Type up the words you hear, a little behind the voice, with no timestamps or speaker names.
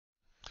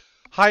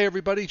Hi,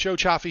 everybody. Joe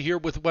Cioffi here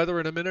with Weather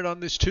in a Minute on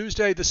this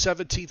Tuesday, the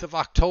 17th of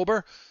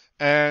October.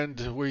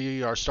 And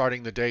we are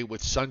starting the day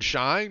with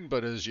sunshine,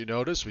 but as you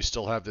notice, we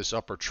still have this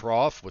upper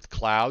trough with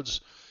clouds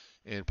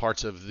in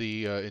parts of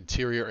the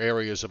interior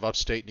areas of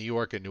upstate New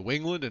York and New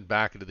England and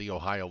back into the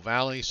Ohio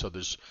Valley. So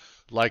there's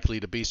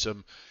likely to be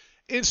some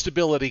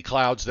instability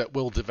clouds that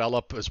will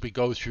develop as we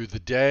go through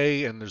the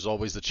day, and there's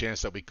always the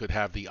chance that we could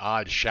have the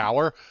odd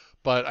shower.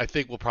 But I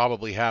think we'll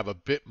probably have a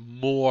bit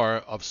more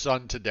of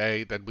sun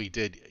today than we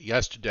did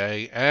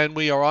yesterday, and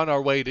we are on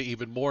our way to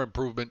even more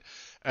improvement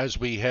as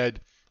we head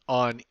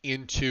on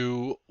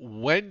into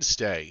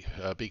Wednesday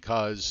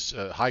because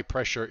high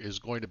pressure is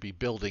going to be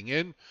building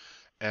in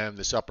and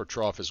this upper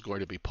trough is going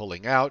to be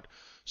pulling out.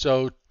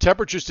 So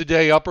temperatures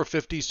today, upper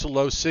 50s to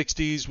low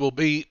 60s, will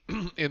be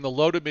in the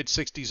low to mid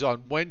 60s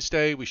on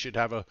Wednesday. We should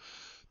have a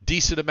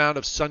decent amount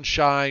of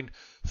sunshine.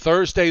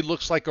 Thursday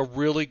looks like a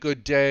really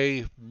good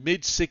day,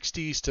 mid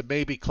 60s to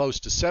maybe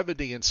close to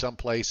 70 in some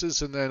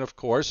places. And then, of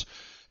course,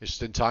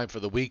 just in time for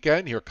the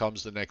weekend, here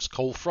comes the next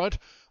cold front,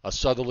 a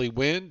southerly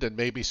wind, and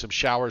maybe some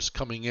showers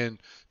coming in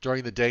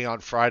during the day on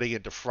Friday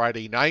into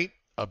Friday night.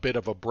 A bit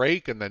of a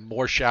break, and then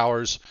more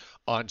showers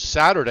on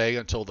Saturday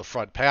until the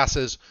front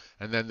passes.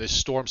 And then this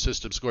storm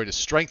system is going to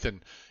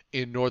strengthen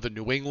in northern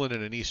New England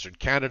and in eastern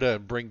Canada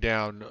and bring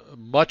down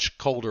much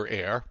colder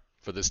air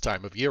for this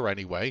time of year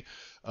anyway,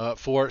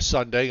 for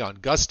Sunday on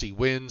gusty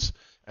winds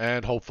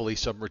and hopefully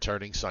some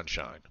returning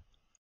sunshine.